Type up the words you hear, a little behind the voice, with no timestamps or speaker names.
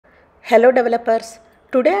Hello developers.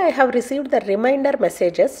 Today I have received the reminder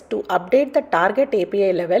messages to update the target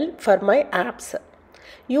API level for my apps.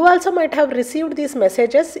 You also might have received these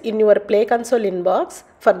messages in your Play Console inbox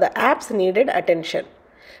for the apps needed attention.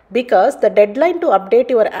 Because the deadline to update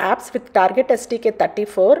your apps with Target SDK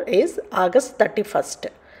 34 is August 31st.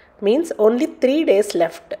 Means only 3 days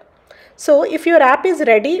left. So if your app is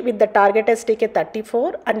ready with the Target SDK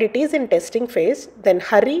 34 and it is in testing phase, then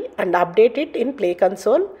hurry and update it in Play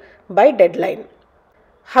Console by deadline.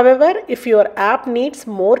 However, if your app needs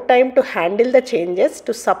more time to handle the changes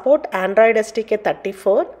to support Android SDK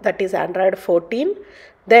 34, that is Android 14,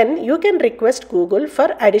 then you can request Google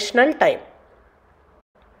for additional time.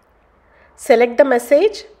 Select the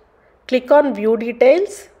message, click on View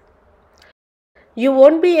Details. You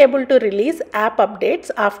won't be able to release app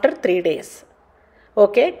updates after 3 days.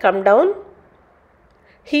 Okay, come down.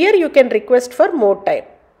 Here you can request for more time.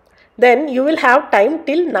 Then you will have time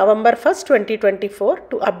till November 1st, 2024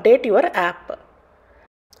 to update your app.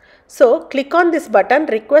 So click on this button,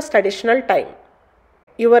 Request Additional Time.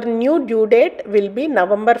 Your new due date will be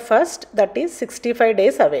November 1st, that is 65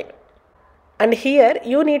 days away. And here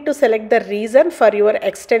you need to select the reason for your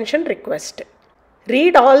extension request.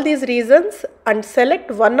 Read all these reasons and select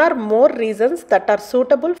one or more reasons that are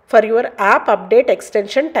suitable for your app update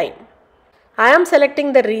extension time. I am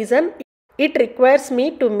selecting the reason. It requires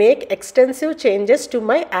me to make extensive changes to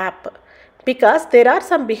my app because there are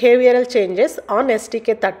some behavioral changes on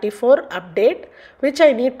SDK 34 update which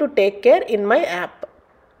I need to take care in my app.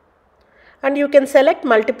 And you can select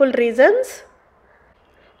multiple reasons.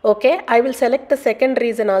 Okay, I will select the second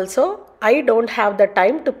reason also. I don't have the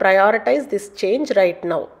time to prioritize this change right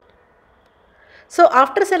now. So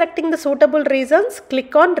after selecting the suitable reasons,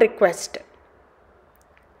 click on Request.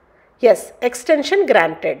 Yes, extension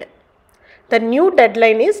granted. The new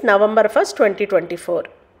deadline is November 1st, 2024.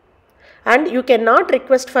 And you cannot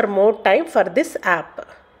request for more time for this app.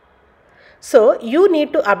 So you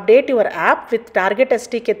need to update your app with Target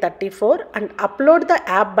SDK 34 and upload the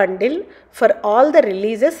app bundle for all the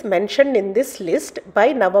releases mentioned in this list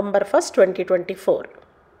by November 1st, 2024.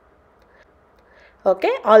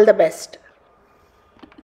 Okay, all the best.